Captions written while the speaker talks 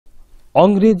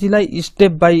अंग्रेजीलाई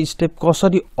step by step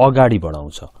कसरी अगाडि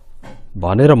बढाउँछ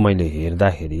भनेर मैले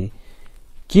हेर्दाखेरि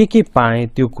के पाएँ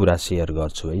त्यो कुरा शेयर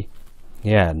गर्छु है।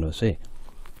 यहाँ हेर्नुहोस् है,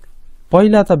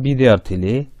 पहिला त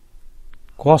विद्यार्थीले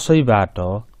कसैबाट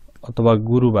अथवा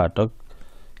गुरुबाट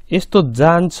यस्तो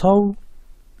जान्छौ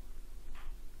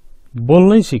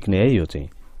बोल्नै सिक्ने है। यो चाहिँ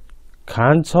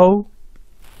खान्छौ,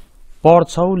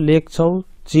 पढ्छौ, लेख्छौ,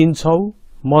 चिन्छौ,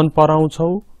 मन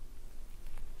पराउँछौ,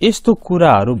 यस्तो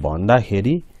कुराहरू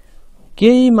भन्दाखेरि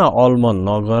केहीमा अलमल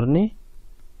नगर्ने,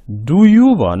 डु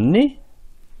यु भन्ने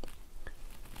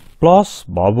प्लस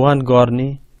भगवान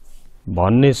गर्ने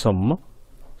भन्नेसम्म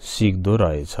सिक्दो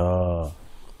रहेछ।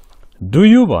 डु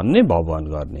यु भन्ने भगवान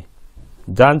गर्ने,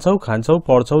 जान्छौ, खान्छौ,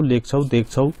 पढ्छौ, लेख्छौ,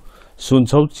 देख्छौ,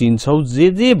 सुन्छौ, चिन्छौ,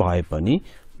 जे भए पनि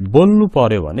बोल्नु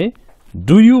पर्यो भने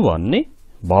डु यु भन्ने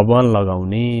भगवान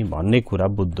लगाउने भन्ने कुरा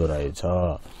बुझ्दो रहेछ।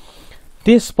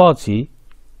 त्यसपछि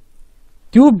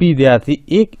त्यो विद्यार्थी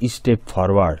एक स्टेप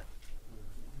फरवर्ड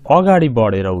अगाडि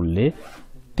बढेर उनले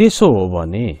त्यसो हो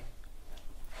भने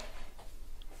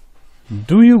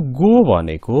डु यु गो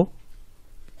भनेको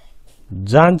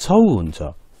जान्छौ हुन्छ।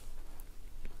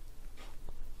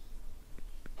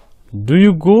 डु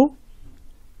यु गो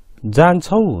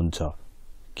जान्छौ हुन्छ,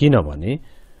 किनभने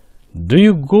डु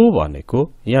यु गो भनेको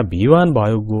यहाँ भिवान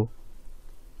भयो गो,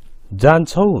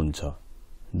 जान्छौ हुन्छ।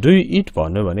 डु यु इट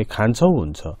भन्यो भने खान्छौ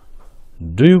हुन्छ।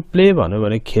 डु यु प्ले भन्यो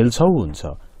भने खेल्छौ हुन्छ।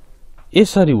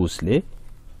 यसरी उसले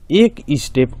एक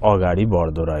स्टेप अगाडि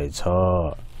बढ्दो रहेछ।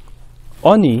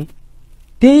 अनि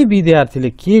त्यही विद्यार्थीले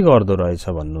के गर्दो रहेछ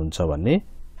भन्नुहुन्छ भने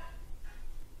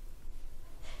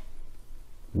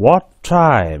व्हाट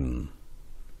टाइम,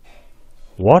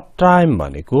 व्हाट टाइम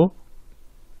भनेको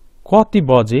कति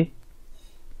बजे,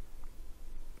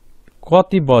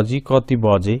 कति बजी, कति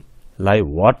बजेलाई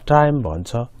व्हाट टाइम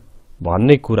भन्छ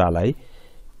भन्ने कुरालाई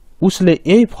उसले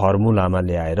यही फर्मुलामा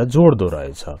ल्याएर जोड्दो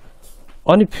रहेछ।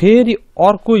 अनि फेरि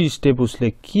अर्को स्टेप उसले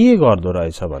के गर्दो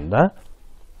रहेछ भन्दा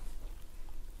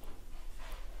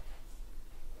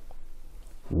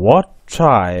what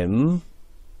time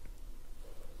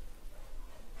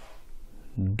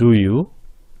do you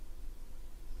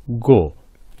go,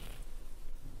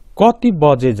 कति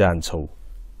बजे जान्छौ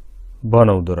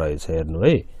बनाउँदो रहेछ। हेर्नु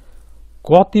है,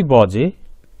 कति बजे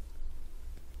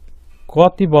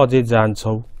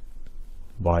जान्छौ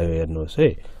भयो। हेर्नुहोस् है,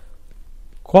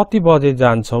 कति बजे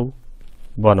जान्छौ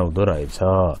बनाउँदो रहेछ।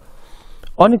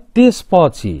 अनि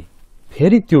त्यसपछि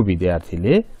फेरि त्यो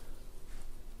विद्यार्थीले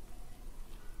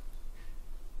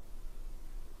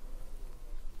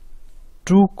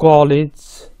टु कलेज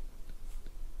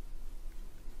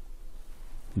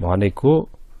भनेको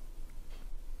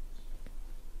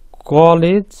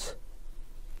कलेज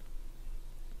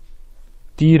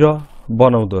तिर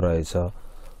बनाउँदो रहेछ।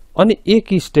 अनि एक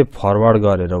स्टेप फरवर्ड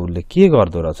गरेर उसले के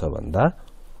गर्दो रहेछ भन्दा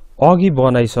अघि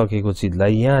बनाइसकेको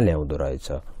चिजलाई यहाँ ल्याउँदो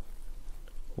रहेछ।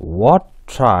 What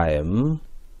time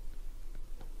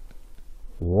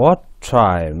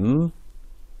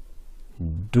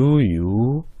do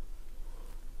you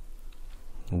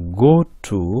go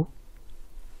to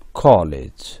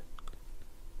college,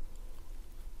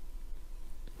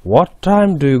 what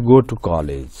time do you go to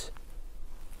college,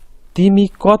 तिमी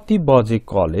कति बजे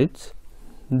कलेज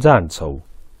जान्छौ,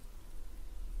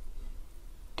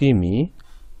 तिमी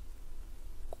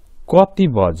कति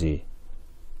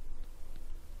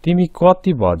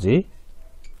बजे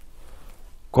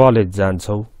कलेज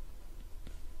जान्छौ,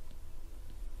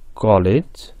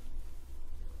 कलेज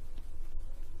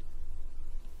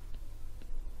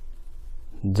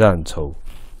जान्छौ।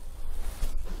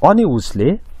 अनि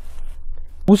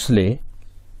उसले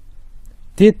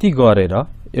त्यति गरेर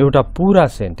एउटा पूरा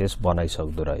सेन्टेन्स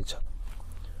बनाइसक्दो रहेछ।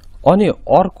 अनि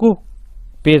अर्को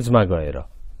पेजमा गएर,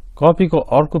 कपीको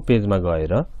अर्को पेजमा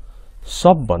गएर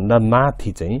सबभन्दा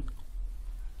माथि चाहिँ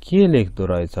के लेख्दो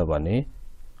रहेछ भने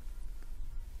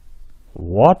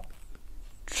what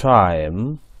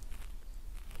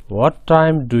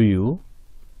time do you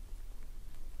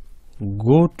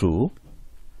go to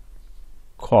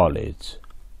college,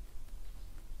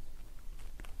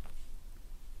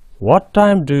 what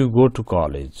time do you go to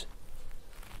college,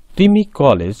 तिमी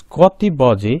कलेज कति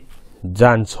बजे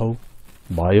जान्छौ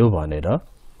भयो भनेर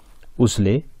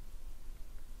उसले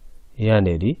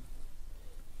यहाँनेरि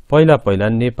पहिला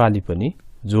नेपाली पनि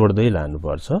जोड्दै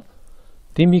लानुपर्छ।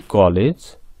 तिमी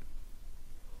कलेज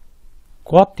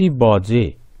कति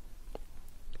बजे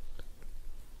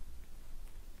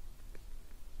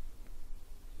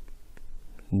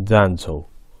जान्छौ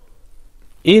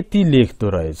यति लेख्दो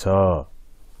रहेछ।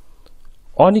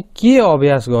 अनि के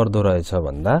अभ्यास गर्दो रहेछ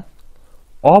भन्दा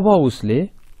अब उसले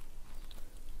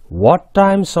what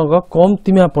time सँग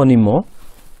कम्तीमा पनि म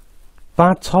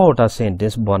 5-6 वटा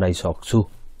सेन्टेन्स बनाइसक्छु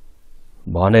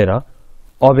भनेर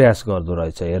अभ्यास गर्दो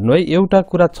रहेछ। हेर्नु है, एउटा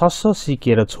कुरा छस्स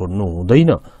सिकेर छोड्नु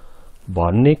हुँदैन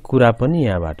भन्ने कुरा पनि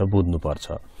यहाँबाट बुझ्नुपर्छ।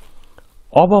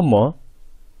 अब म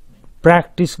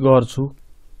प्र्याक्टिस गर्छु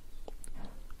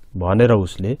भनेर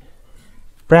उसले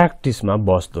प्र्याक्टिसमा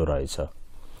बस्दो रहेछ।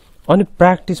 अनि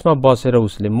प्र्याक्टिसमा बसेर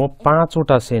उसले म 5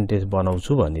 वटा सेन्टेन्स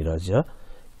बनाउँछु भनिरहेछ।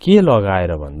 के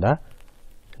लगाएर भन्दा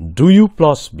डु यु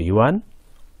प्लस V1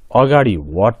 अगाडि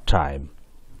what time,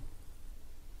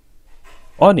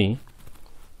 अनि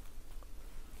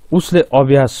उसले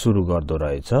अभ्यास सुरु गर्दो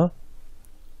रहेछ।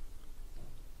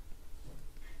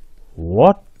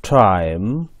 what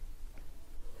time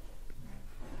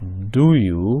do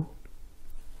you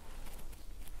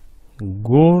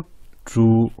go to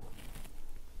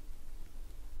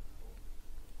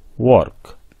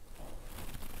work?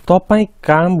 तपाई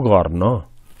काम गर्न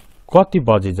कति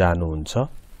बजे जानुहुन्छ?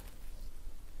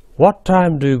 What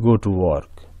time do you go to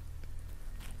work?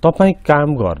 तपाई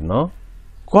काम गर्न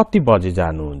कति बजे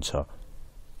जानुहुन्छ?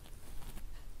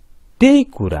 त्यही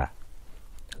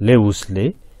कुराले उसले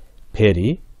फेरि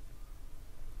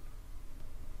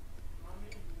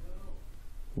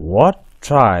What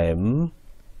time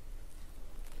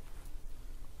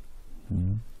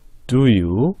do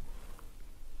you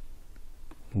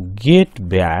get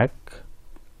back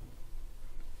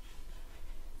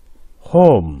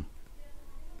home?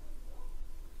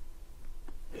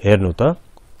 हेर्नु त,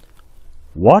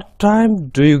 What time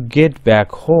do you get back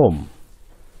home?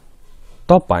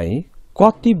 तपाई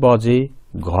कति बजे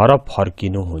घर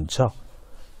फर्किनुहुन्छ?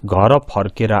 घर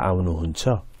फर्केर आउनुहुन्छ?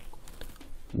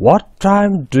 What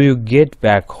time do you get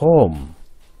back home?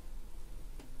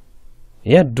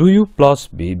 यहाँ do you plus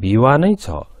V1 नै छ,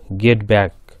 get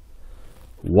back.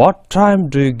 What time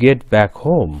do you get back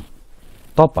home?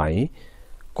 तपाई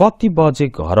कति बजे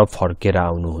घर फर्केर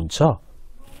आउनुहुन्छ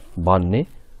भन्ने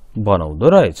बनाउँदो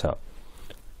रहेछ।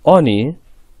 अनि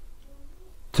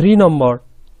 3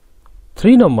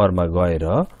 नम्बरमा गएर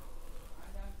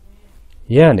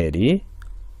यहाँनेरि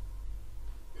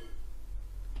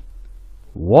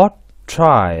What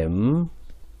time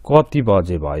कति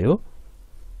बजे भयो?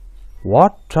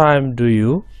 What time do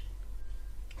you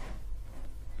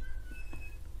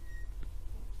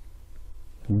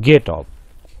get up?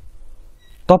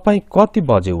 तपाई कति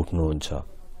बजे उठ्नुहुन्छ?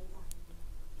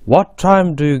 What time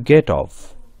do you get up?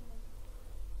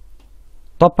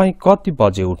 तपाई कति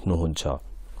बजे उठ्नुहुन्छ?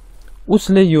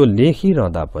 उसले यो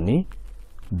लेखिरहँदा पनि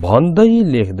भन्दै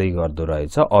लेख्दै गर्दो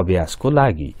रहेछ अभ्यासको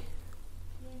लागि।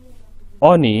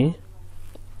 अनि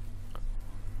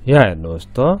यहाँ हेर्नुहोस्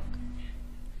त,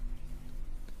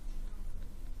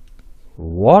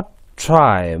 What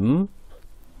time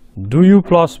do you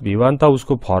plus V1 त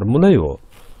उसको फर्मुलै हो।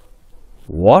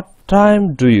 What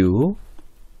time do you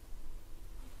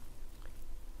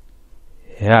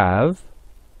have?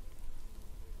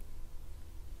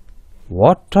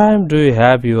 What time do you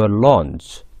have your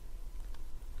lunch?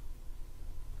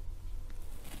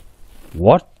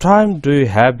 What time do you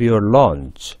have your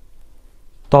lunch?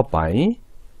 तपाई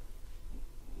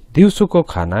दिउँसोको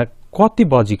खाना कति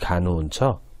बजी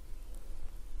खानुहुन्छ?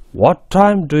 What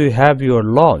time do you have your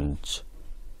lunch?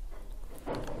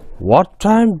 What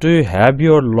time do you have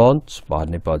your lunch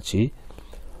भनेपछि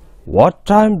What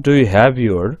time do you have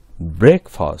your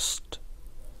breakfast?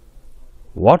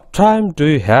 What time do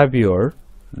you have your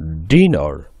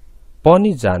dinner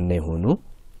पनि जान्ने हुनु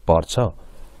पर्छ।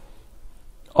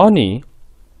 अनि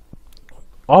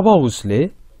अब उसले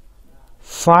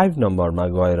 5 नम्बरमा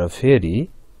गएर फेरि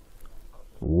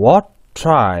What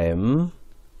time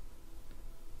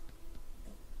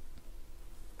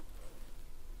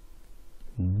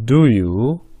do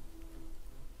you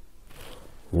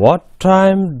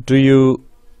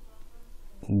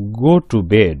go to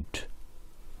bed?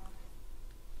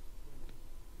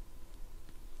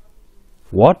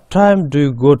 What time do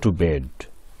you go to bed?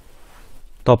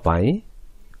 तपाई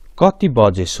कति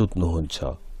बजे सुत्नुहुन्छ?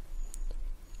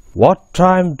 What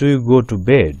time do you go to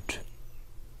bed?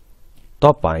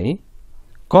 तपाई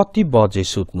कति बजे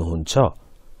सुत्नुहुन्छ?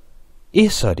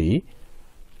 यसरी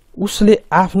उसले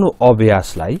आफ्नो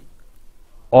अभ्यासलाई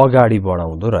अगाडि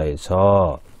बढाउँदो रहेछ।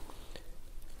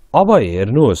 अब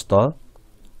हेर्नुहोस् त,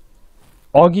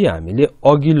 अघि हामीले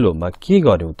अघिल्लोमा के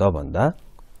गर्यौं त भन्दा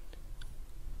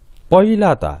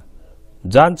पहिला त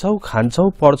जान्छौ, खान्छौ,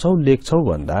 पढ्छौ, लेख्छौ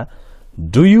भन्दा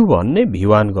डु यु भन्ने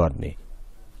V1 गर्ने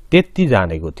त्यति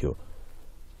जानेको थियो।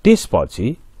 त्यसपछि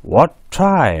What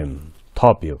time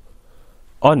थप्यो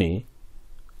अनि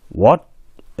What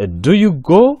do you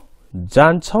go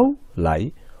जान्छौ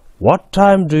लाई What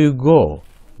time do you go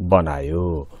बनायो।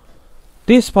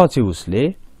 त्यसपछि उसले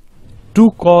टु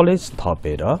कलेज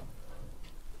थपेर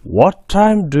What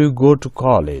time do you go to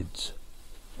college?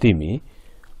 तिमी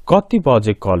कति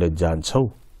बजे कलेज जान्छौ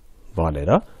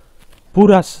भनेर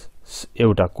पुरा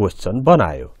एउटा क्वेशन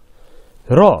बनायो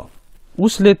र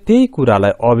उसले त्यही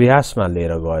कुरालाई अभ्यासमा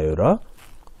लिएर गयो र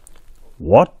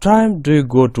What time do you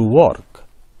go to work?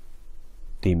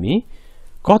 तिमी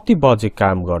कति बजे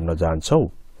काम गर्न जान्छौ?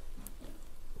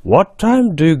 What time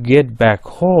do you get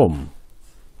back home?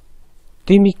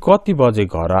 तिमी कति बजे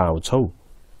घर आउँछौ?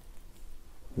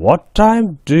 What time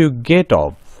do you get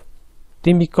up?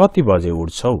 तिमी कति बजे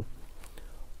उठ्छौ?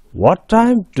 What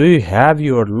time do you have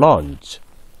your lunch?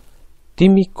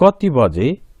 तिमी कति बजे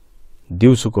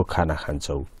दिउँसोको खाना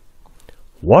खान्छौ?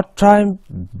 What time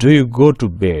do you go to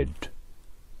bed?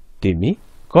 तिमी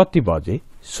कति बजे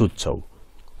सुत्छौ?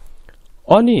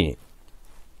 अनि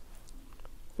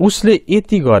उसले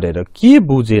यति गरेर के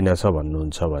बुझेनछ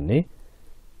भन्नुहुन्छ भने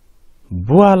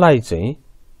बुवालाई चाहिँ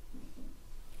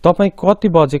तपाई कति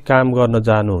बजे काम गर्न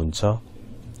जानुहुन्छ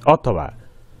अथवा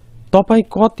तपाई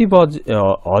कति बजे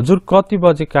हजुर कति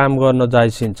बजे काम गर्न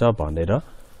जाइसिन्छ भनेर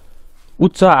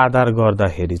उच्च आधार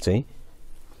गर्दाखेरि चाहिँ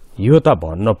यो त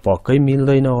भन्न पक्कै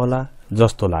मिल्दैन होला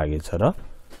जस्तो लागेछ र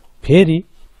फेरि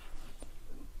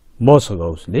मसँग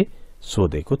उसले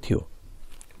सोधेको थियो।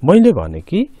 मैले भने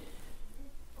कि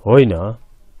होइन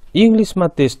इंग्लिशमा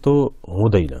त्यस्तो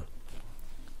हुँदैन,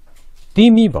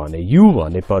 तिमी भने यु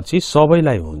भनेपछि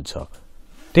सबैलाई हुन्छ,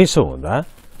 त्यसो हुँदा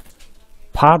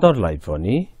फादरलाई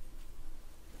पनि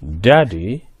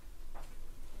daddy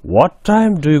what time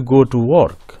do you go to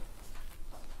work,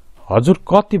 हजुर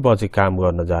कति बजे काम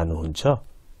गर्न जानुहुन्छ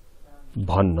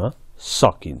भन्न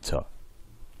सकिन्छ।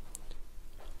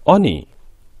 अनि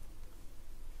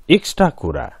एक्स्ट्रा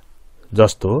कुरा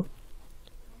जस्तो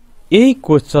यही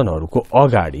क्वेशनहरुको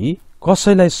अगाडि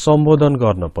कसैलाई सम्बोधन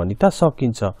गर्न पनि त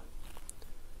सकिन्छ।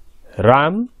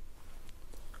 Ram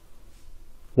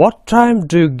what time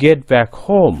do you get back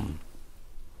home,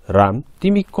 Ram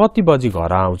तिमी कति बजे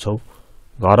घर आउँछौ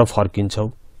घर फर्किन्छौ।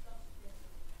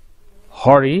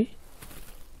 Hari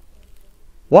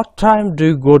what time do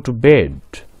you go to bed,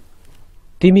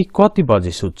 तिमी कति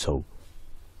बजे सुत्छौ।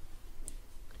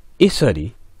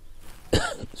 यसरी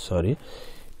सरी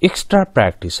एक्स्ट्रा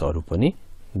प्र्याक्टिसहरु पनि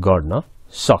गर्न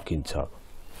सकिन्छ।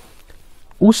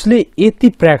 उसले यति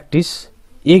प्र्याक्टिस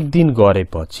एक दिन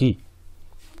गरेपछि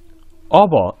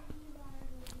अब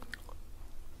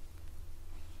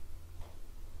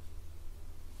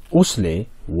उसले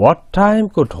व्हाट टाइम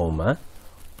को ठाउँमा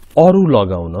अरु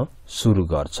लगाउन सुरु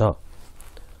गर्छ।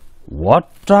 What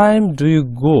time do you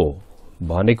go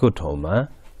भनेको ठाउँमा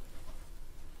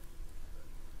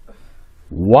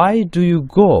व्हाई डु यु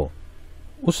गो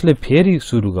उसले फेरि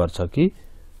सुरु गर्छ कि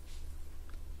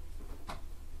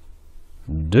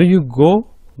डु यु गो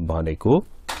भनेको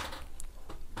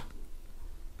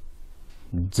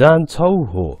जान्छौ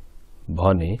हो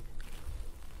भने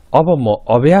अब म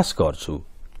अभ्यास गर्छु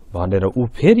भनेर उ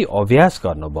फेरि अभ्यास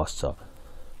गर्न बस्छ।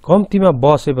 कम्तीमा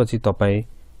बसेपछि तपाई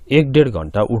 1-1.5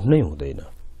 घण्टा उठ्नै हुँदैन।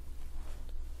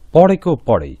 पढेको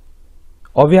पढै,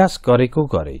 अभ्यास गरेको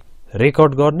गरे,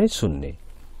 रेकर्ड गर्ने सुन्ने।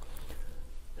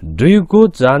 डु यु गो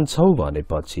जान्छौ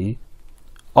भनेपछि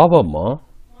अब म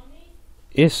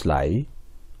यसलाई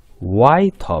वाइ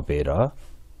थपेर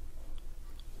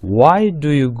वाइ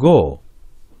डु यु गो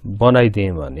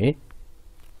बनाइदिए भने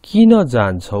किन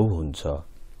जान्छौ हुन्छ।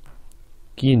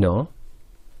 किन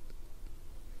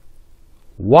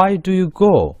वाइ डु यु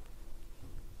गो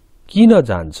किन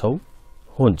जान्छौ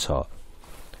हुन्छ।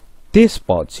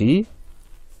 त्यसपछि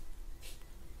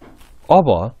अब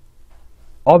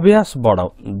अभ्यास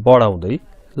बढाउँदै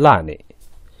लाने।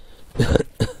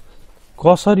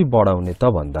 कसरी बढाउने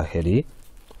त भन्दाखेरि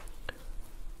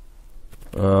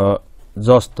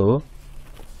जस्तो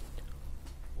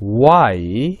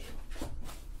why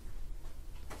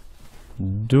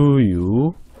do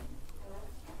you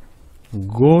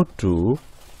go to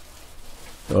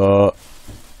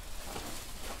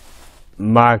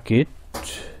market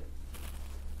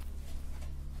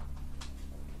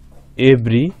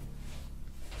every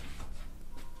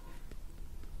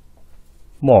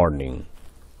morning.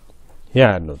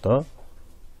 यहाँ हेर्नु त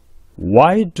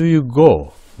वाइ डु यु गो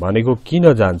भनेको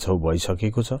किन जान्छौ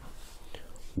भइसकेको छ।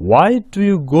 Why do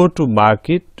you go to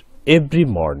market every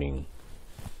morning,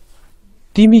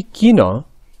 तिमी किन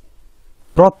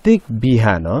प्रत्येक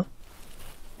बिहान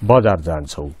बजार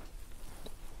जान्छौ।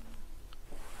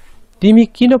 तिमी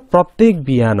किन प्रत्येक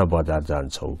बिहान बजार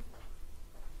जान्छौ।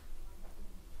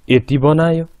 यति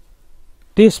बनायो।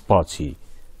 त्यसपछि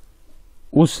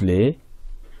उसले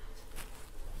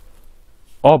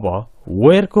अब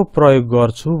where को प्रयोग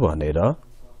गर्छु भनेर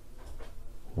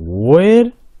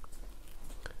where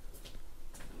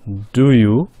do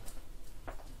you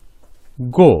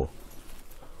go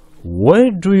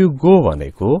where do you go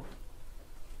भनेको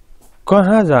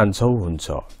कहाँ जान्छौ हुन्छ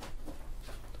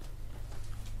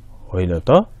होइन त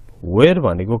where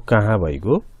भनेको कहाँ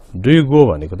भइगयो do you go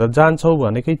भनेको त जान्छौ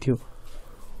भनेकै थियो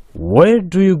where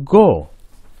do you go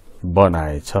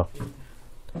बनाएछ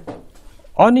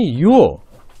अनि यो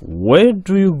where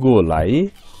do you go लाई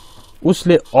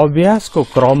उसले अभ्यासको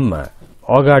क्रममा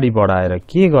अगाडि बढाएर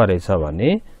के गरेछ भने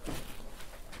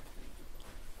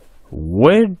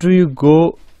where do you go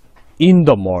in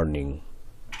the morning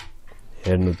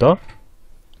हेर्नु त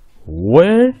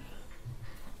where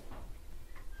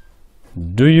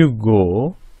do you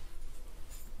go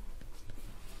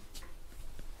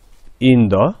in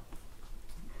the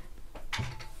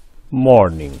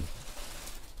morning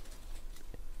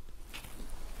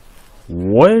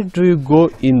where do you go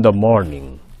in the morning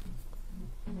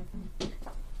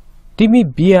तिमी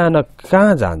बिहान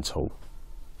कहाँ जान्छौ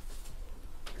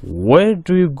where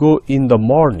do you go in the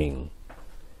morning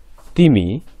तिमी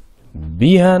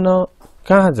बिहान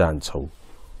कहाँ जान्छौ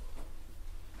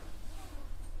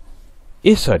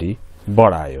यसरी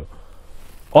बढायो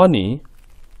अनि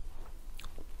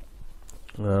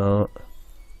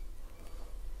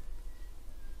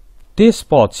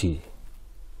त्यसपछि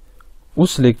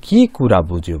उसले के कुरा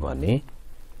बुझ्यो भने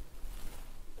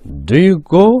do you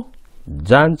go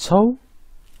जान्छौ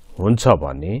हुन्छ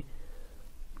भने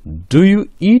do you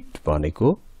eat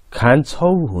भनेको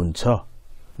खान्छौ हुन्छ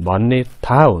भन्ने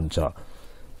थाहा हुन्छ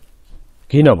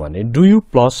किनभने do you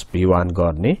plus V1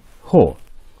 गर्ने हो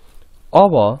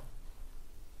अब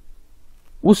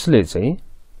उसले चाहिँ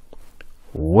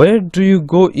where do you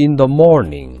go in the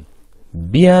morning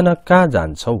बिहान कहाँ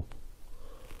जान्छौ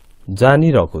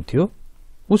जानिरहेको थियो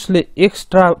उसले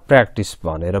एक्स्ट्रा प्र्याक्टिस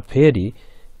भनेर फेरि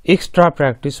एक्स्ट्रा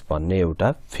प्र्याक्टिस भन्ने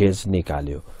एउटा फेज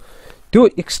निकाल्यो त्यो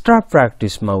एक्स्ट्रा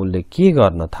प्र्याक्टिसमा उसले के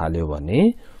गर्न थाल्यो भने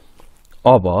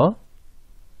अब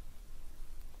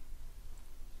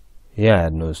यहाँ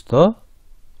हेर्नुहोस् त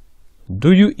do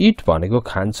you eat भनेको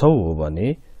खान्छौ हो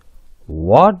भने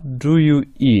what do you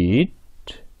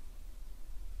eat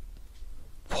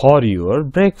for your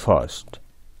breakfast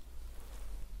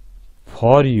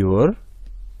for your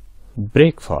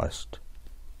breakfast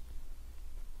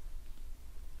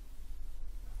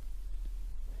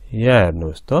यहाँ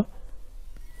हेर्नुहोस् त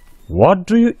what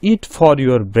do you eat for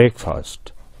your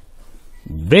breakfast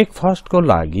breakfast को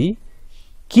लागि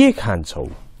के खान्छौ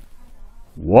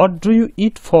what do you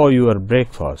eat for your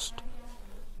breakfast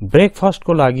breakfast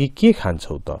को लागि के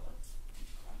खान्छौ त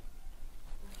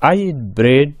I eat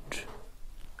bread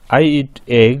I eat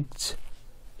eggs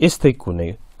यस्तै कुनै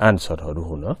आन्सरहरू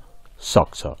हुन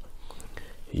सक्छ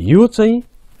यो चाहिँ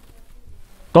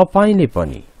तपाईले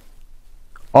पनि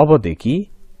अबदेखि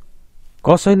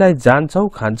कसैलाई जान्छौ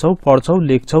खान्छौ पढ्छौ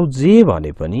लेख्छौ जे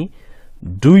भने पनि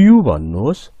do you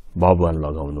भन्नुहोस् भगवान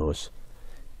लगाउनुहोस्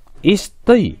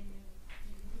यस्तै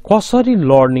कसरी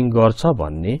लर्निङ गर्छ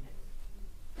भन्ने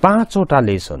 5 वटा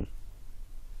लेसन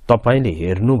तपाईले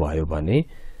हेर्नु भयो भने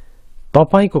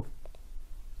तपाईको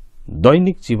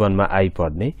दैनिक जीवनमा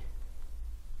आइपर्ने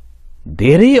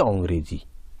धेरै अंग्रेजी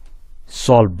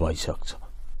सल्भ भइसक्छ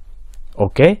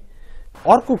ओके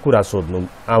अर्को कुरा सोध्नु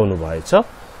आउनु भएछ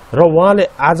र उहाँले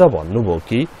आज भन्नुभयो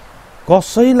कि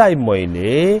कसैलाई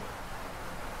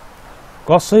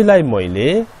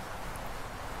मैले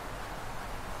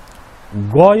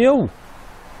गयौ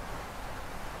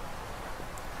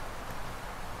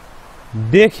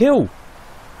देख्यौ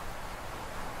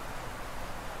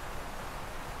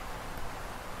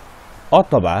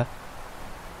अथवा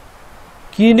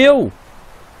किन्यौ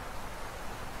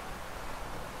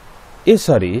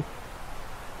यसरी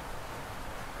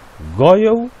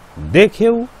गयौ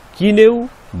देख्यौ किन्यौ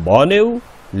भन्यौ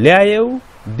ल्यायौ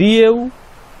दियौ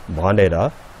भनेर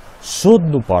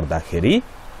सोध्नु पर्दाखेरि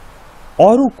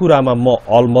अरु कुरामा म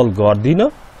अलमल गर्दिन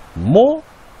म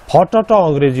फटट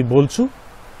अंग्रेजी बोल्छु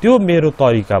त्यो मेरो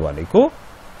तरिका भनेको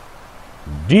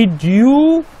डिड यु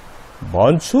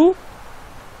भन्छु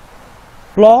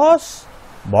प्लस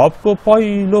भबको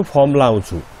पहिलो फर्म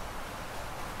लाउँछु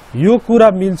यो कुरा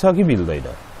मिल्छ कि मिल्दैन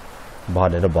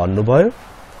भनेर भन्नुभयो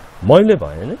मैले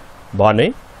भने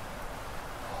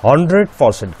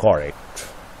 100% करेक्ट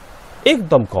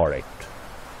एकदम करेक्ट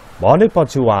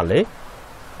भनेपछि उहाँले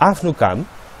आफ्नो काम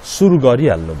सुरु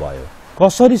गरिहाल्नु भयो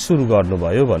कसरी सुरु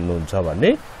गर्नुभयो भन्नुहुन्छ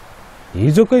भने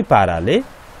हिजोकै पाराले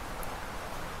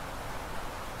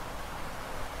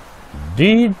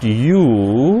Did you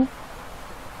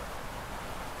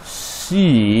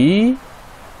see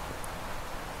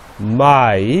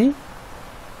my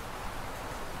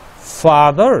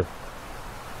father?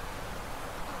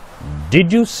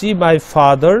 Did you see my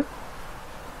father?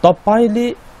 तपाईले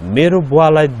मेरो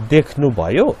बुवालाई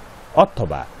देख्नुभयो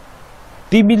अथवा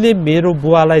तिमीले मेरो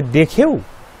बुवालाई देख्यौ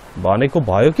भनेको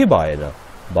भयो कि भएन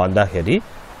भन्दाखेरि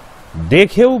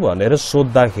देख्यौ भनेर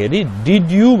सोध्दाखेरि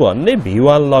डिड यु भन्ने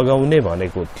भिवाल लगाउने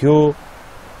भनेको थियो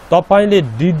तपाईले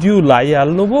डिड यु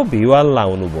लाइहाल्नुभयो भिवाल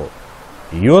लाउनुभयो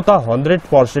यो त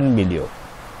 100% मिल्यो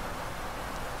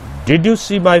did you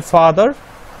C my father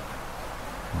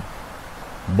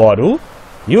बरु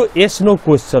यो यस नो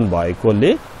क्वेशन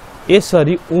भएकोले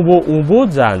यसरी उभो उभो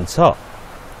जान्छ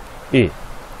ए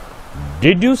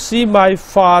did you C my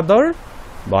father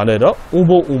भनेर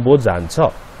उभो उभो जान्छ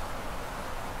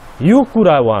यो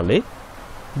कुरा उहाँले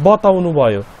बताउनु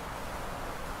भयो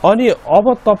अनि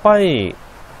अब तपाई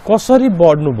कसरी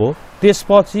बढ्नुभयो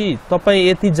त्यसपछि तपाई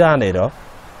यति जानेर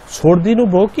छोड्दिनु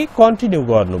भयो कि कन्टिन्यू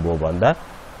गर्नुभयो भन्दा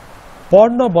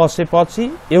पढ्न बसेपछि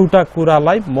एउटा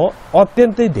कुरालाई म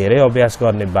अत्यन्तै धेरै अभ्यास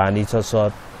गर्ने बानी छ सर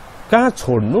कहाँ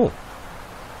छोड्नु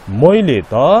मैले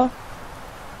त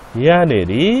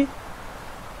यहाँनेरी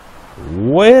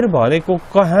वेयर भनेको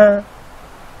कहाँ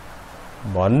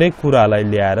भन्ने कुरालाई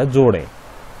ल्याएर जोडे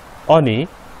अनि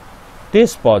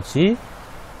त्यसपछि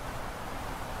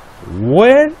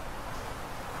वेयर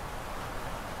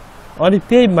अनि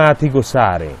त्यही माथिको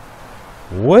सारे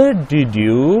where did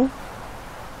you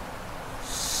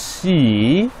C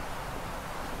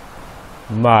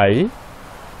my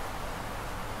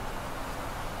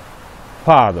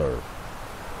father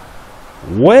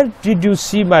where did you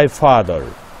C my father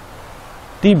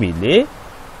तिमीले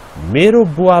मेरो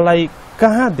बुवालाई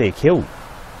कहाँ देख्यौ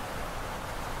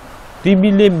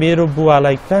तिमीले मेरो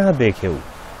बुवालाई कहाँ देख्यौ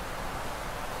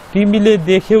तिमीले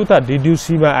देख्यौ त डिड यु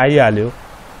सी मा आइहाल्यो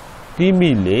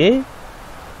तिमीले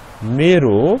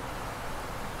मेरो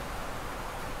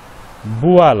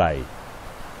बुवालाई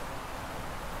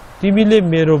तिमीले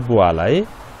मेरो बुवालाई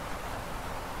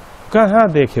कहाँ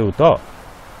देख्यौ त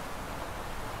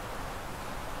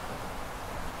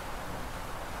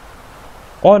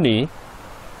अनि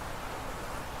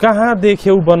कहाँ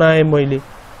देख्यौ बनाए मैले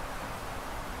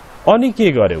अनि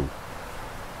के गर्यौ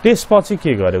त्यसपछि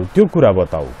के गर्यौ त्यो कुरा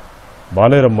बताऊ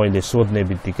भनेर मैले सोध्ने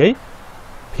बित्तिकै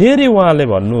फेरि उहाँले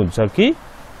भन्नुहुन्छ कि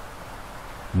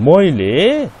मैले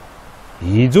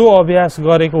हिजो अभ्यास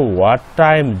गरेको व्हाट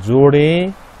टाइम जोडे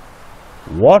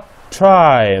व्हाट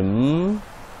टाइम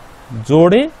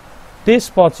जोडे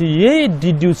त्यसपछि यही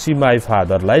डिड यु सी माई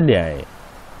फादरलाई ल्याए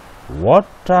what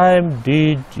time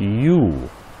did you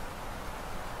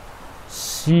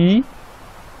C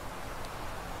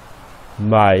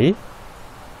my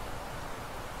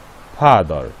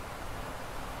father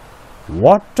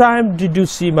what time did you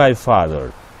C my father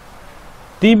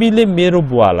तिमीले मेरो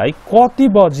बुवालाई कति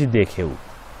बजी देख्यौ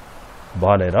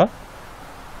भनेर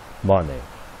भने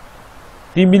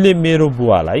तिमीले मेरो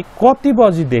बुवालाई कति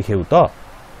बजी देख्यौ त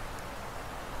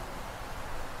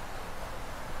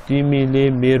तिमीले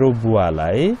मेरो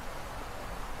बुवालाई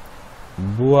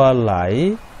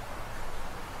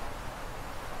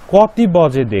कति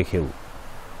बजे देख्यौ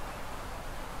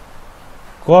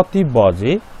कति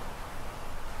बजे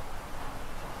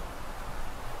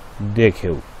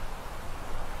देख्यौ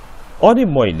अनि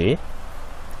मैले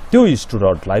त्यो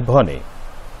स्टुडेन्टलाई भने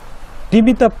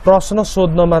तिमी त प्रश्न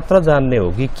सोध्न मात्र जान्ने हो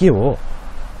कि के हो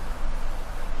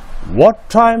what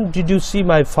time did you C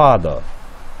my father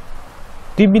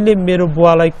तिमीले मेरो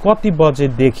बुवालाई कति बजे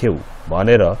देख्यौ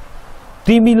भनेर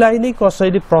तिमीलाई नै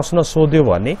कसैले प्रश्न सोध्यो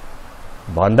भने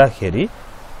भन्दाखेरि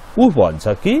उ भन्छ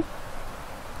कि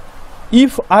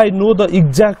if I know the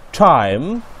exact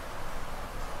time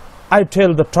I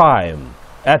tell the time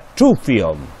at 2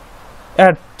 p.m.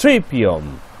 at 3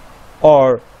 p.m.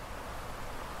 or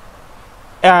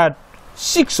at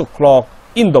 6 o'clock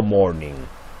in the morning.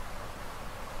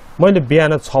 मैले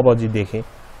बिहान 6 बजी देखेँ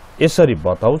यसरी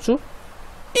बताउँछु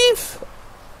if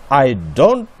I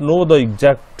don't know the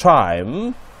exact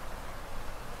time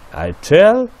I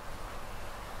tell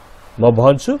म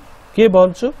भन्छु के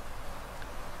भन्छु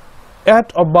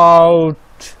at about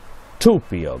 2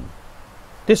 p.m.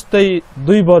 त्यस्तै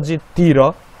 2 बजेतिर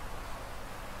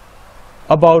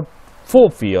about 4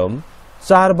 p.m.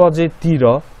 4 बजेतिर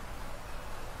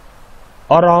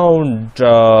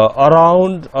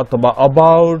around अथवा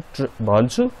about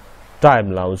भन्छु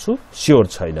टाइम लाउँछु स्योर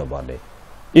छैन भने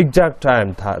एक्ज्याक्ट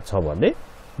टाइम थाहा छ भने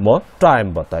म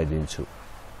टाइम बताइदिन्छु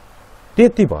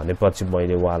त्यति भनेपछि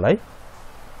मैले उहाँलाई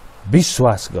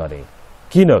विश्वास गरेँ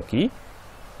किनकि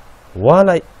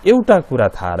उहाँलाई एउटा कुरा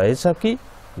थाहा रहेछ कि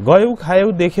गयौ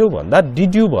खायौ देख्यौ भन्दा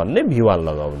डिड यु भन्ने भिवाल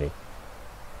लगाउने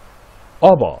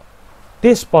अब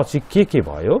त्यसपछि के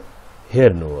भयो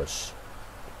हेर्नुहोस्।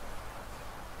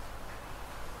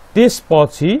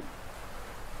 त्यसपछि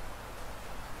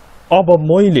अब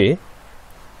मैले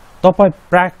तपाई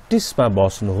प्र्याक्टिसमा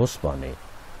बस्नुहोस् भने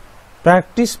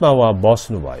प्र्याक्टिसमा उहाँ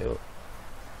बस्नुभयो।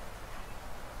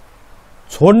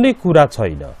 छोड्ने कुरा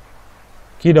छैन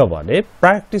किनभने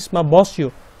प्र्याक्टिसमा बस्यो।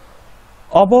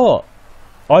 अब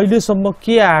अहिलेसम्म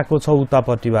के आएको छ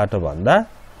उतापट्टिबाट भन्दा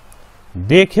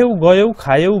देख्यौ गयौ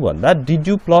खायौ भन्दा डिड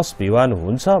यु प्लस V1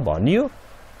 हुन्छ भनियो।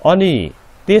 अनि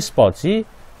त्यसपछि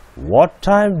what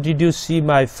time did you C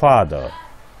my father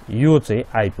यो चाहिँ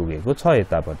आइपुगेको छ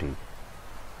यतापट्टि।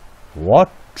 What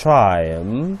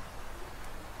time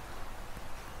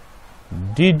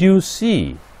did you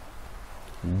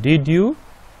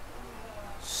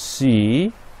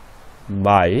C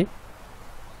my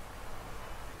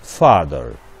father?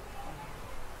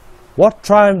 What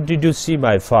time did you see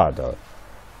my father?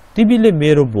 तिमीले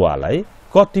मेरो बुवालाई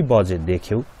कति बजे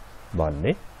देख्यौ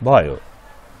भन्ने भयो।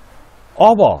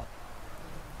 अब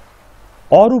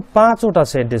अरु 5 वटा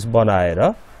सेन्टेन्स बनाएर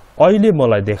अहिले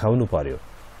मलाई देखाउनु पर्यो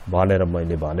भनेर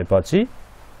मैले भनेपछि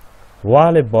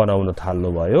उहाँले बनाउन थाल्नु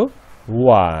भयो।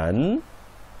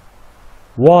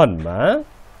 1 मा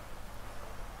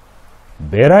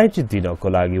भेराइटी दिनको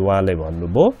लागि उहाँले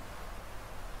भन्नुभयो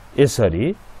यसरी,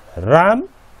 राम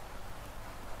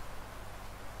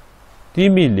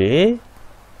तिमीले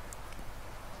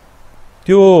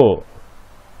त्यो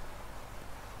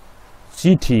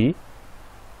चिठी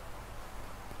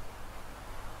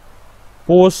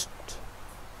पोस्ट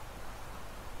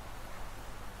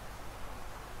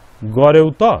गर्यौ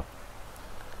त?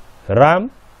 राम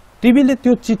तिमीले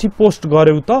त्यो चिठी पोस्ट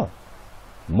गर्यौ त?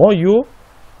 म यो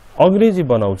अंग्रेजी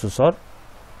बनाउँछु सर,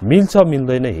 मिल्छ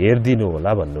मिल्दैन हेर्दिनु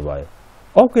होला भन्नुभयो।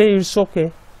 Okay it's okay.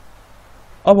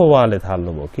 अब उहाँले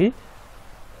थाल्नुभयो कि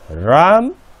राम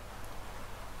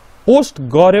पोस्ट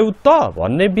गर्यौ त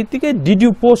भन्ने बित्तिकै डिड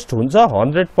यु पोस्ट हुन्छ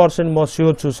 100% म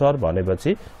स्योर छु सर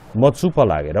भनेपछि म चुप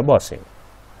लागेर बसेँ।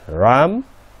 Ram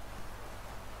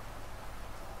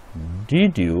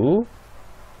did you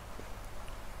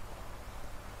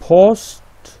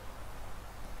post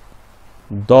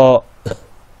the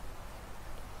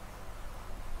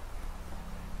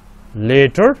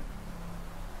letter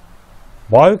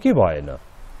भयो कि भएन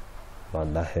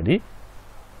भन्दाखेरि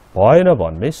भएन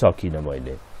भन्नै सकिन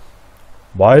मैले।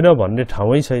 भएन भन्ने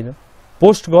ठाउँै छैन।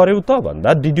 पोस्ट गर्यौ त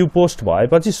भन्दा डिड यु पोस्ट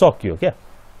भएपछि सकियो क्या।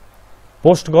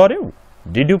 पोस्ट गर्यौ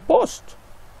डिड यु पोस्ट,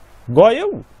 गयौ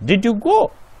डिड यु गो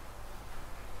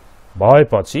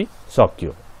भएपछि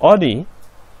सकियो। अनि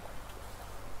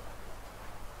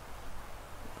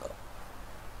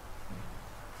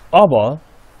अब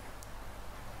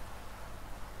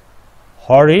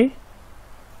हरि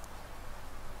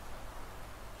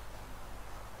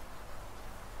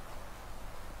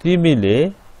तिमीले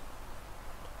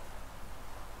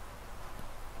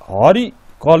हरि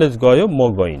कलेज गयो म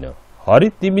गइन। हरि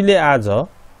तिमीले आज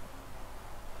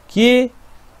के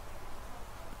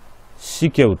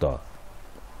सिक्यौ त?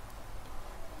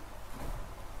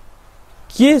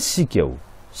 के सिक्यौ?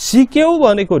 सिक्यौ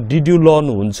भनेको डिड यु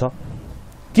लर्न हुन्छ।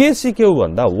 के सिक्यौ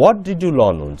भन्दा व्हाट डिड यु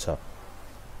लर्न हुन्छ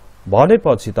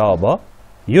भनेपछि त अब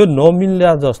यो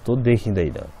नमिल्ला जस्तो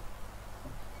देखिँदैन।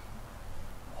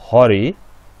 हरि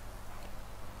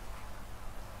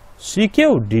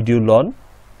सिक्यौ डिड यु लर्न,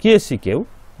 के सिक्यौ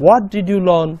what did you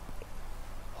learn.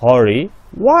 Hari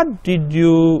what did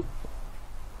you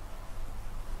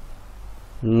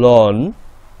learn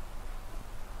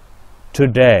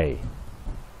today.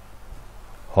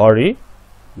 Hari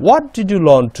what did you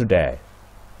learn today,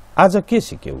 आज के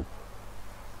सिक्यौ।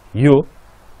 यो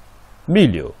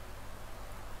मिल्यो।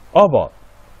 अब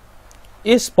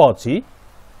यसपछि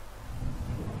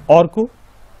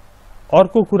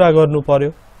अर्को कुरा गर्नु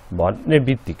पर्यो भन्ने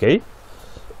बित्तिकै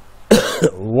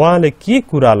उहाँले के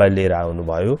कुरालाई लिएर आउनु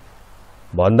भयो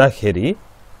भन्दाखेरि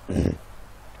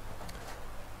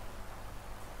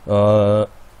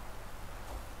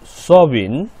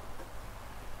सबिन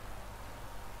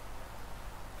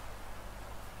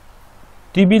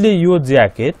तिमीले यो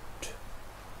ज्याकेट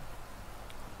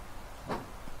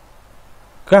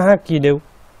कहाँ किन्यौ?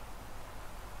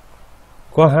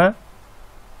 कहाँ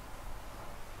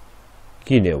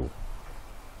किन्यौ?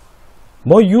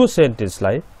 म यो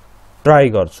सेन्टेन्सलाई ट्राई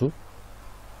गर्छु,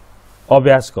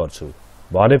 अभ्यास गर्छु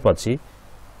भनेपछि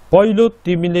पहिलो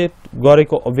तिमीले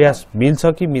गरेको अभ्यास मिल्छ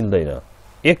कि मिल्दैन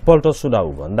एकपल्ट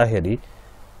सुनाऊ भन्दाखेरि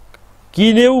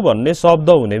किन्यौ भन्ने शब्द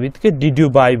हुने बित्तिकै डिड यु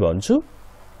बाई भन्छु।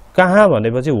 कहाँ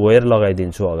भनेपछि वेयर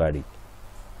लगाइदिन्छु अगाडि।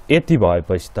 यति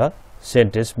भएपछि त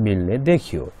सेन्टेन्स मिल्ने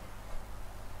देखियो।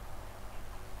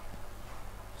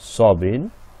 सबिन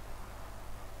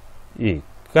ए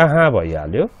कहाँ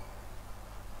भइहाल्यो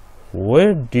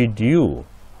where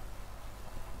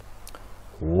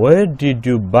did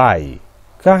you buy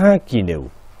कहाँ किन्यौ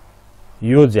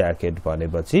यो ज्याकेट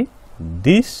भनेपछि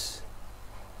this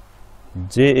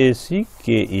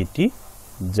JACKET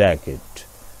ज्याकेट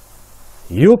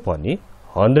यो पनि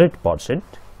 100%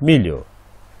 मिल्यो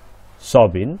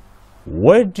Sabin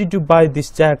where did you buy this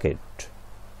jacket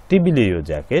तिमीले यो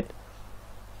ज्याकेट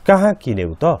कहाँ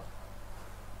किन्यौ त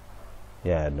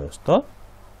यहाँ हेर्नुहोस् त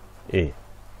ए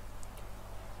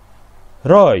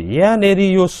र यहाँनेरि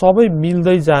यो सबै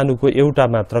मिल्दै जानुको एउटा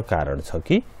मात्र कारण छ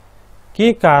कि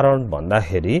के कारण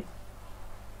भन्दाखेरि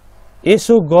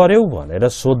यसो गर्यौ भनेर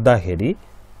सोध्दाखेरि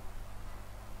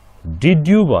डिड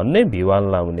यु भन्ने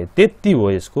भिवान लाउने त्यति हो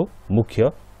यसको मुख्य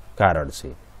कारण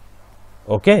चाहिँ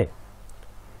ओके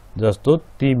जस्तो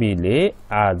तिमीले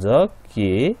आज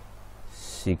के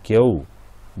सिक्यौ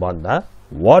भन्दा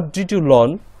what did you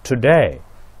learn today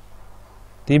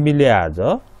तिमीले आज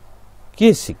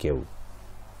के सिक्यौ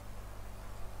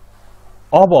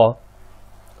अब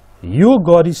यो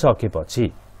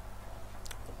गरिसकेपछि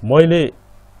मैले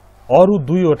अरु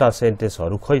दुईवटा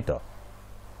सेन्टेन्सहरु खै त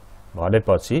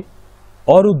भनेपछि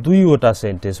अरु दुईवटा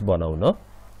सेन्टेन्स बनाउन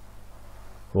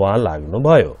उहाँ लाग्नु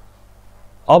भयो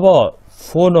अब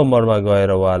फोन नम्बरमा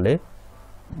गएर उहाँले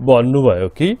भन्नुभयो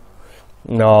कि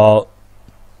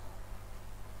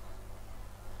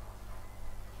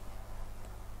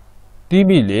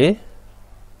तिमीले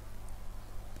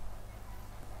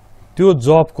त्यो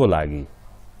जबको लागि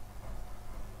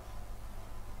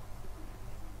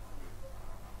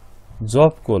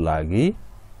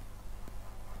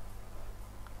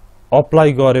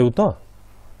अप्लाई गर्यौ त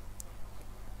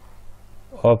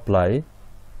अप्लाई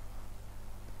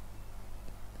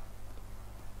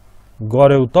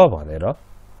गर्यौ त भनेर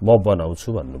म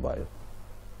बनाउँछु भन्नुभयो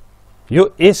यो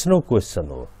यस नो क्वेशन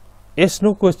हो यस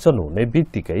नो क्वेशन हुने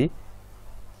बित्तिकै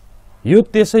यो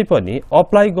त्यसै पनि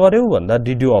अप्लाई गर्यौ भन्दा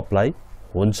डिड यु अप्लाई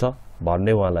हुन्छ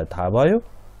भन्ने उहाँलाई थाहा भयो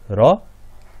र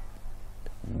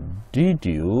did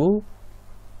you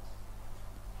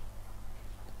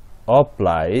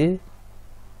apply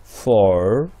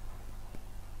for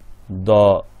the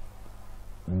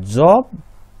जब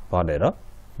भनेर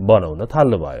बनाउन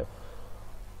थाल्नु भयो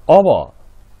अब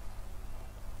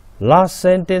लास्ट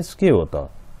सेन्टेन्स के हो त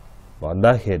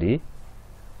भन्दाखेरि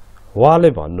उहाँले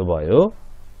भन्नुभयो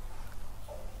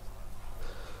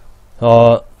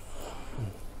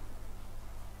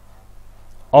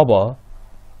अब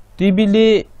तिमीले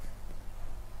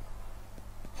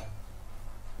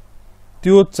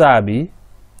त्यो चाबी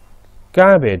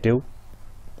कहाँ भेट्यौ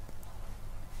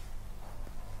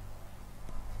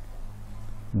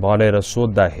भनेर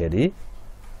सोध्दाखेरि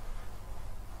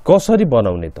कसरी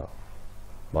बनाउने त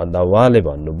भन्दा उहाँले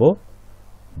भन्नुभयो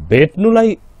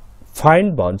भेट्नुलाई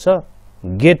फाइन्ड भन्छ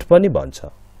गेट पनि भन्छ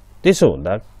त्यसो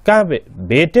हुँदा कहाँ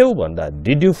भेट्यौ भन्दा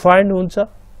डिड यु फाइन्ड हुन्छ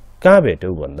कहाँ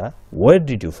भेट्यौ भन्दा वेयर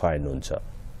डिड यु फाइन्ड हुन्छ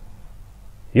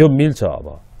यो मिल्छ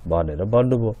अब भनेर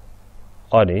भन्नुभयो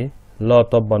अनि ल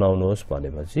त बनाउनुहोस्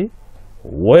भनेपछि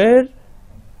where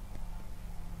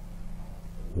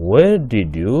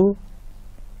did you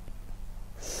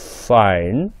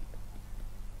find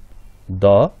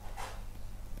the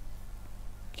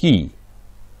key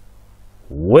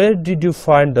where did you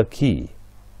find the key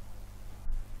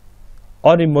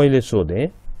अनि मैले सोधे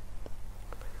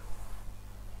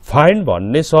फाइन्ड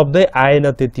भन्ने शब्दै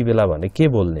आएन त्यति बेला भने के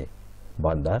बोल्ने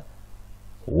भन्दा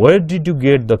where did you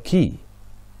get the key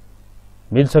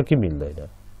मिल्छ कि मिल्दैन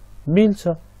मिल्छ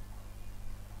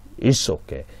इट्स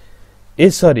ओके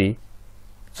यसरी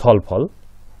छलफल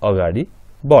अगाडि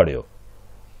बढ्यो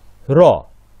र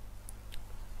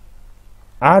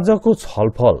आजको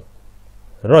छलफल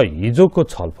र हिजोको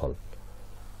छलफल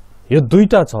यो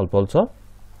दुईटा छलफल छ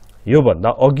यो भन्दा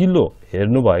अघिल्लो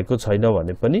हेर्नु भएको छैन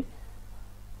भने पनि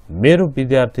मेरो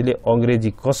विद्यार्थीले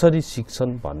अंग्रेजी कसरी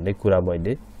सिक्छन् भन्ने कुरा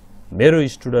मैले मेरो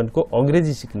स्टुडेन्टको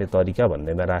अंग्रेजी सिक्ने तरिका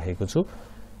भन्नेमा राखेको छु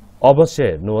अवश्य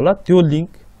हेर्नु होला त्यो लिंक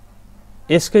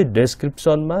यसकै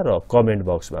डेस्क्रिप्सनमा र कमेन्ट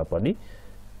बक्समा पनि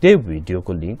त्यो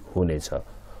भिडियोको लिंक हुनेछ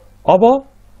अब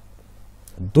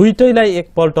दुईटैलाई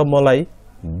एकपल्ट मलाई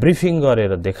ब्रिफिङ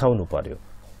गरेर देखाउनु पर्यो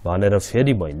भनेर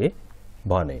फेरि मैले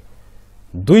भने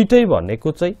दुईटै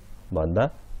भनेको चाहिँ भन्दा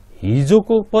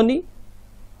हिजोको पनि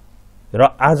र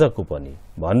आजको पनि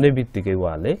भन्ने बित्तिकै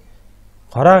उहाँले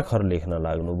खराखर लेख्न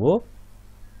लाग्नुभयो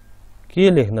के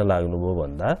लेख्न लाग्नुभयो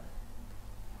भन्दा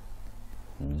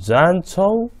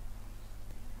जान्छौ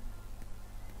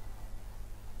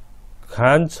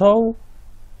खान्छौ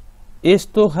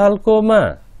यस्तो खालकोमा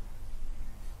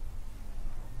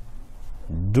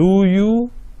do you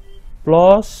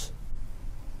plus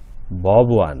verb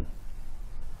 1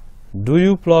 do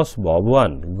you plus verb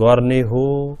 1 गर्ने हो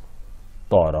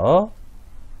तर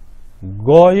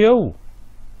गयौ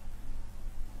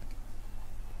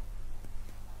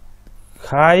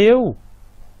खायौ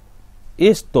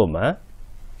यस्तोमा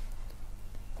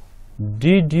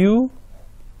did you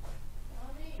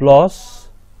plus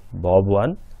verb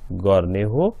 1 गर्ने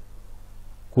हो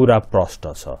कुरा प्रष्ट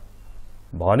छ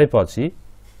भनेपछि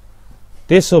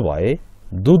त्यसो भए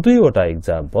दुईवटा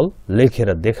एक्जाम्पल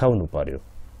लेखेर देखाउनु पर्यो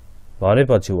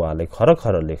भनेपछि उहाँले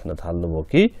खरखर लेख्न थाल्नुभयो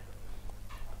कि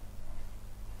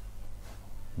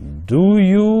do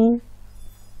you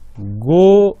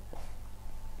go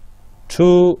to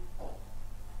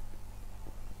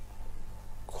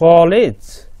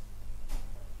college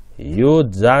यो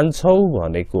जान्छौ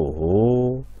भनेको हो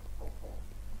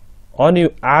अनि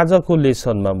आजको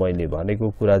लेसनमा मैले भनेको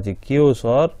कुरा चाहिँ के हो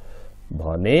सर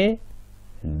भने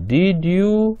did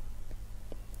you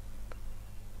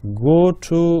go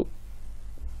to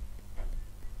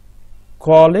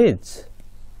college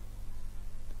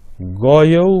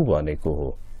गयौ भनेको हो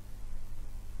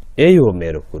यही हो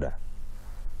मेरो कुरा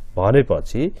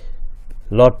भनेपछि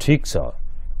ल ठीक छ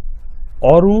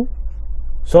अरु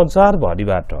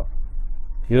संसारभरिबाट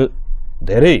यो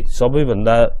धेरै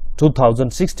सबैभन्दा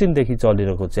 2016 देखि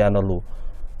चलिरहेको च्यानल हो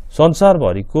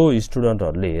संसारभरिको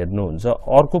स्टुडेन्टहरुले हेर्नुहुन्छ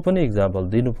अर्को पनि एक्जाम्पल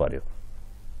दिनु पर्यो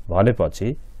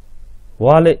भनेपछि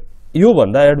उहाँले यो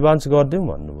भन्दा एडभान्स गर्दियौ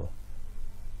भन्नुभयो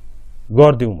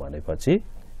गर्दियौ भनेपछि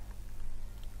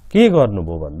के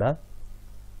गर्नुभयो भन्दा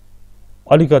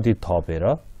अलिकति थपेर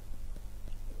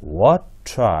what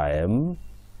time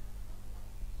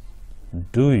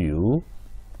do you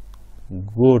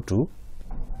go to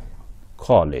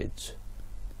college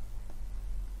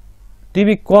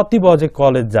तिमी कति बजे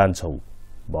कलेज जान्छौ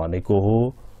भनेको हो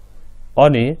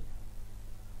अनि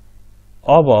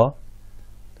अब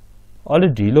अलि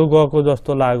ढिलो गएको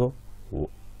जस्तो लाग्यो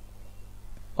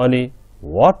अनि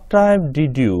what time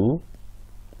did you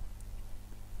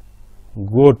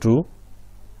go to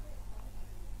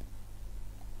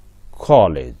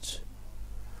college